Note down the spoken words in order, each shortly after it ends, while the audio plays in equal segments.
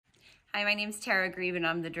Hi, my name is Tara Grieb, and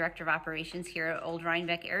I'm the Director of Operations here at Old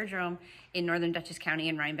Rhinebeck Aerodrome in Northern Dutchess County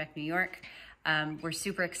in Rhinebeck, New York. We're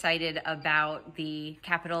super excited about the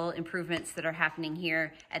capital improvements that are happening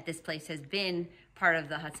here at this place. Has been part of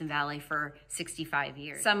the Hudson Valley for 65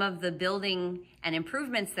 years. Some of the building and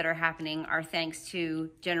improvements that are happening are thanks to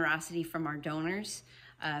generosity from our donors,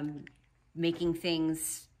 making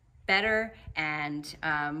things better and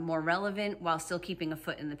more relevant while still keeping a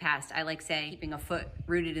foot in the past. I like saying keeping a foot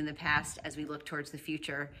rooted in the past as we look towards the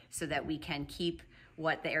future so that we can keep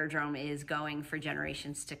what the aerodrome is going for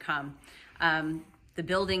generations to come. The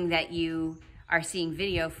building that you are seeing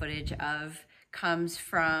video footage of comes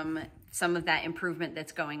from some of that improvement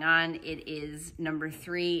that's going on. It is number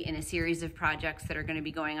 3 in a series of projects that are going to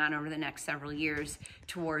be going on over the next several years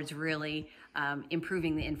towards really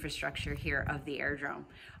improving the infrastructure here of the aerodrome.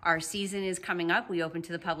 Our season is coming up. We open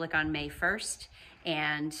to the public on May 1st,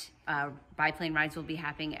 and biplane rides will be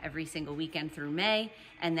happening every single weekend through May,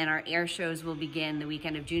 and then our air shows will begin the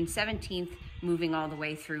weekend of June 17th, moving all the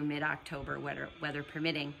way through mid-October, weather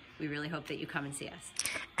permitting. We really hope that you come and see us.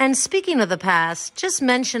 And speaking of the past, just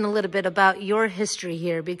mention a little bit about your history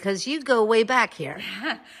here, because you go way back here.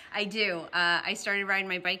 I do. I started riding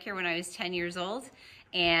my bike here when I was 10 years old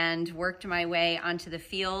and worked my way onto the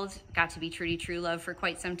field. Got to be Trudy True Love for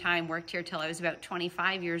quite some time. Worked here till I was about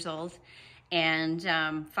 25 years old. And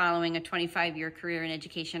following a 25-year career in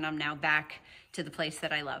education, I'm now back to the place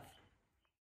that I love.